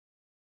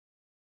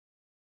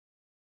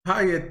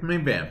Hi, it's Me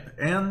Vamp,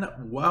 and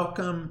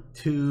welcome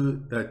to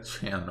the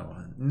channel.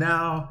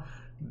 Now,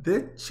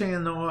 this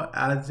channel,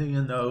 as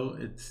you know,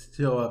 it's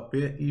still a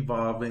bit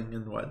evolving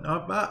and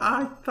whatnot, but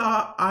I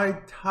thought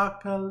I'd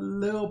talk a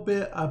little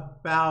bit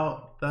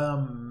about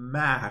the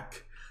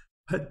Mac,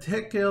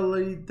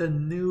 particularly the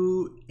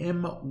new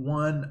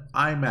M1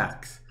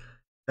 iMacs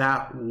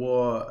that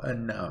were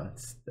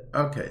announced.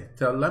 Okay,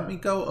 so let me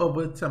go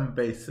over some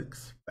basic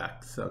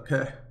specs,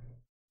 okay?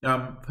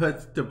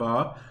 First of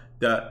all,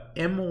 the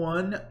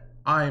M1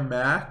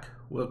 iMac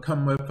will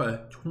come with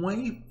a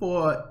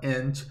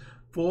 24-inch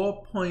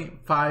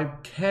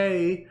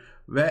 4.5K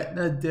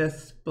Retina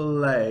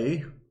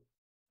display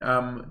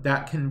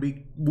that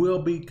will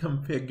be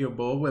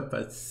configurable with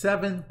a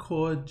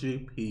 7-core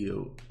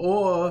GPU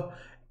or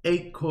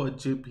 8-core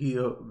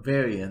GPU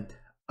variant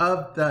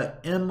of the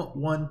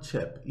M1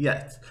 chip.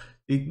 Yes,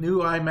 the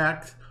new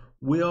iMacs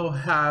will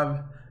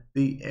have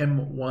the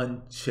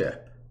M1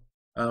 chip.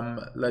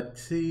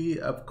 Let's see,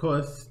 of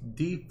course,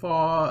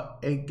 default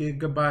 8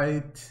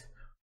 GB.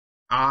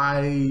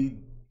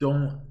 I'm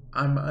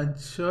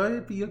unsure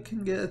if you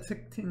can get a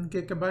 16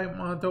 GB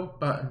model,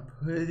 but I'm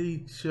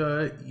pretty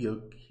sure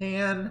you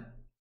can.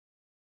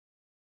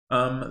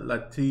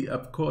 Let's see,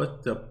 of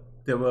course,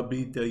 there will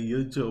be the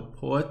usual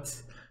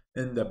ports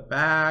in the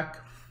back,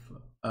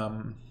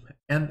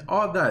 and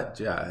all that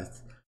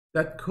jazz.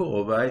 That's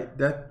cool, right?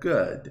 That's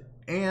good.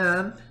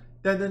 And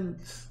then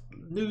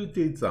new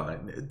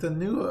design. It's a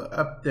new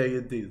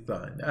updated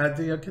design. As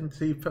you can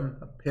see from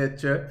the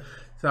picture,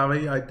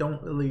 sorry, I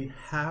don't really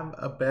have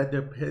a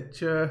better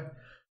picture.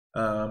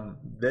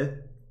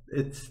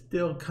 It's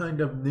still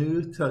kind of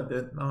new, so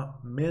there's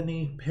not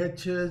many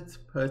pictures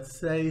per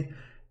se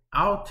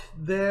out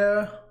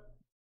there.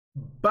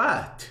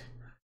 But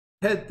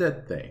here's the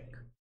thing.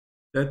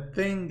 The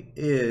thing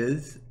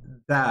is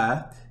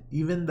that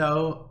even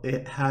though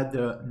it had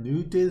a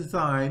new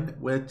design,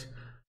 which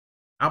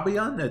I'll be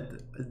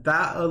honest,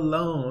 that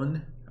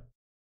alone,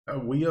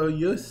 we are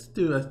used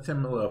to a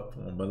similar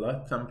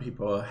formula. Some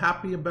people are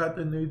happy about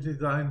the new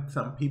design,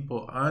 some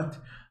people aren't.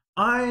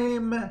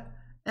 I'm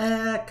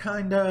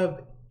kind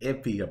of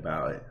iffy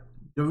about it.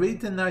 The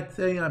reason I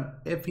say I'm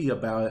iffy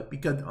about it,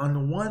 because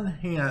on one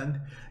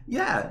hand,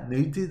 yeah,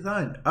 new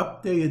design,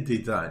 updated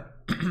design.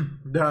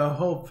 The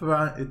whole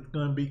front is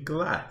going to be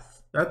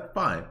glass. That's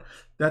fine.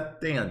 That's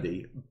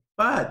dandy.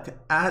 But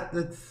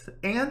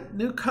and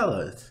new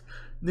colors.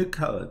 New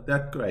color,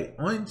 that's great.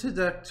 Orange is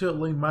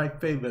actually my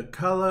favorite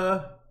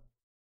color.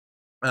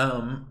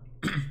 And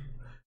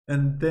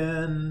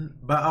then,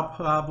 but I'll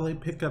probably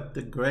pick up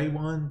the gray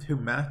one to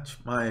match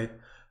my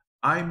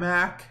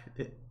iMac.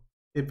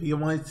 If you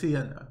want to see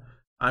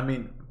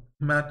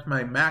match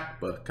my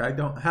MacBook. I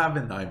don't have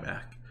an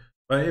iMac.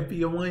 But if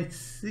you want to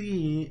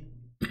see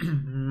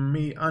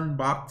me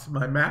unbox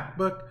my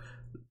MacBook,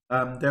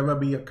 there will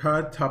be a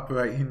card top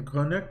right hand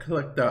corner.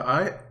 Click the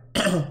I.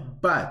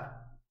 But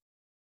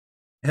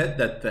here's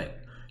the thing.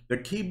 The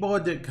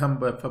keyboard it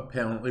comes with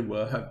apparently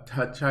will have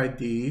Touch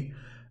ID,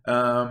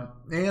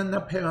 and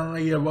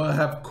apparently it will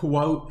have,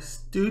 quote,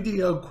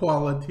 studio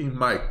quality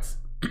mics.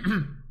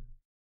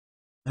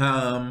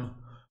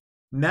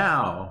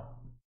 Now,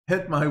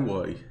 here's my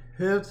worry.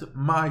 Here's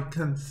my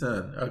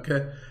concern,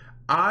 okay?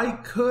 I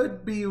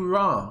could be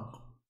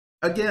wrong.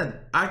 Again,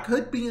 I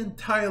could be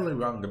entirely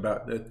wrong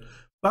about this.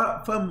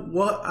 But from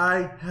what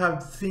I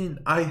have seen,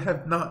 I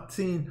have not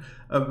seen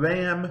a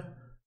RAM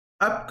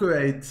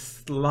upgrade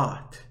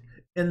slot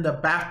in the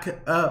back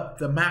of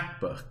the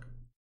MacBook.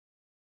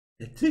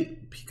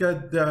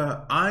 Because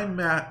the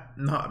iMac,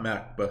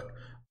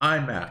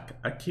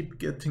 I keep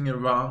getting it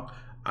wrong.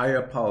 I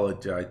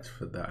apologize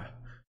for that.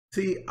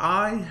 See,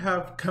 I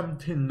have come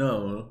to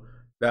know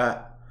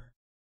that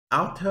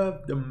out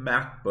of the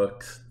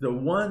MacBooks, the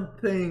one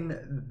thing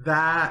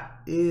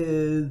that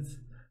is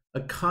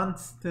a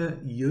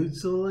constant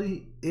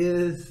usually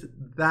is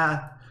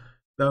that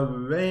the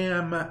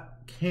RAM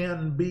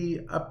can be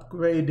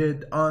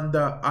upgraded on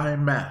the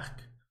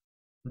iMac.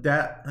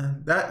 That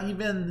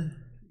even,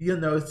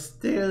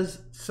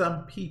 steers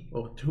some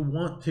people to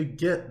want to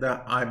get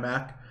the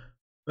iMac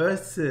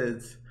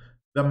versus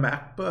the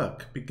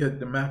MacBook, because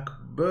the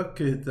MacBook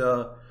is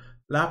a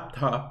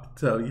laptop,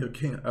 so you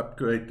can't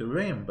upgrade the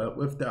RAM. But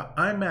with the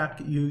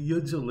iMac, you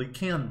usually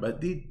can.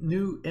 But these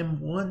new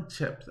M1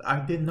 chips, I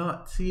did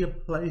not see a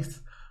place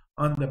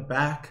on the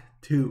back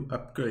to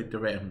upgrade the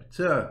RAM.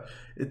 Sure,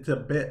 it's a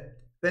bit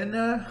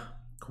thinner,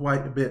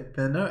 quite a bit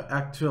thinner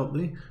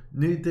actually.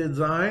 New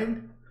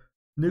design,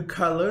 new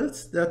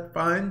colors, that's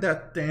fine,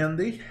 that's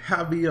dandy.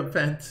 Heavier,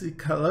 fancy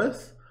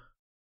colors.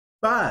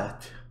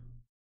 But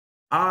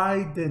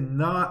I did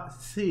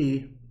not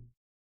see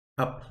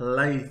a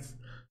place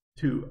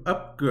to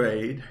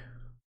upgrade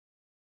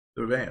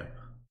the RAM.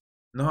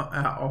 Not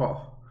at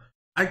all.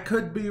 I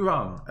could be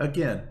wrong.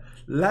 Again,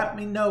 let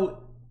me know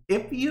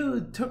if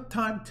you took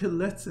time to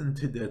listen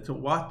to this or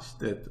watch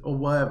this or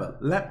whatever.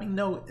 Let me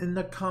know in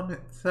the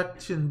comment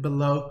section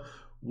below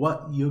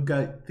what you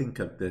guys think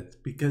of this,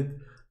 because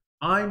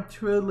I'm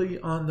truly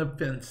on the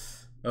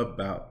fence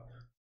about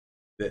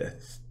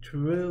this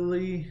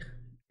truly,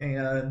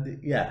 and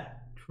yeah,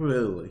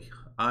 truly,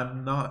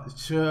 I'm not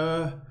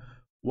sure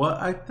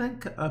what I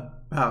think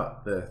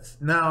about this.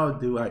 Now,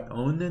 do I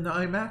own an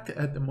iMac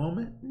at the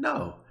moment?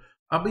 No.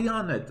 I'll be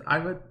honest, I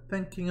was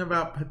thinking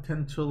about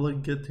potentially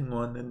getting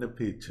one in the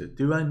future.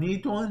 Do I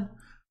need one?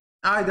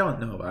 I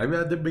don't know. I'd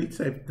rather be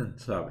safe than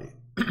sorry.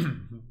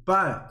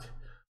 But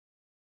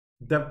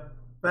the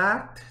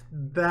fact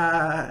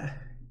that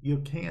you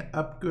can't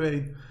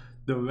upgrade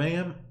the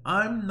RAM,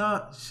 I'm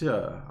not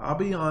sure. I'll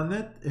be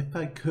honest, if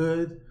I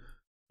could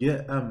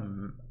get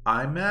an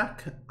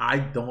iMac, I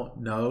don't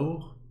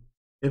know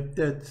if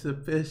there's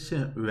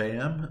sufficient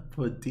RAM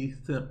for a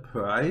decent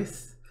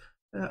price.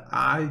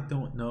 I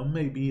don't know,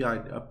 maybe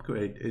I'd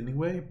upgrade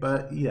anyway,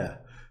 but yeah,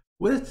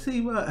 we'll see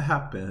what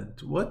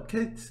happens. Worst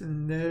case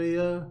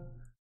scenario,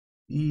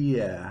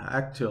 yeah,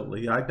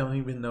 actually, I don't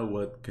even know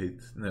what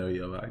case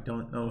scenario. I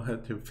don't know how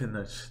to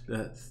finish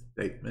that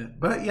statement.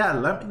 But yeah,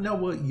 let me know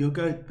what you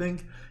guys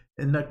think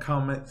in the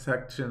comment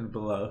section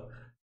below.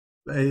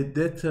 Is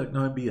this going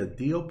to be a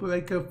deal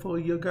breaker for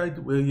you guys?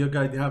 Will you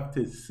guys have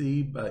to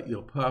see, but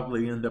you'll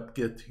probably end up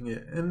getting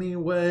it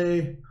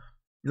anyway.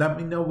 Let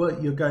me know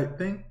what you guys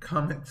think,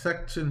 comment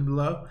section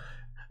below.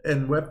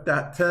 And with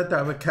that said,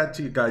 I will catch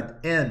you guys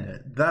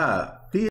in the video.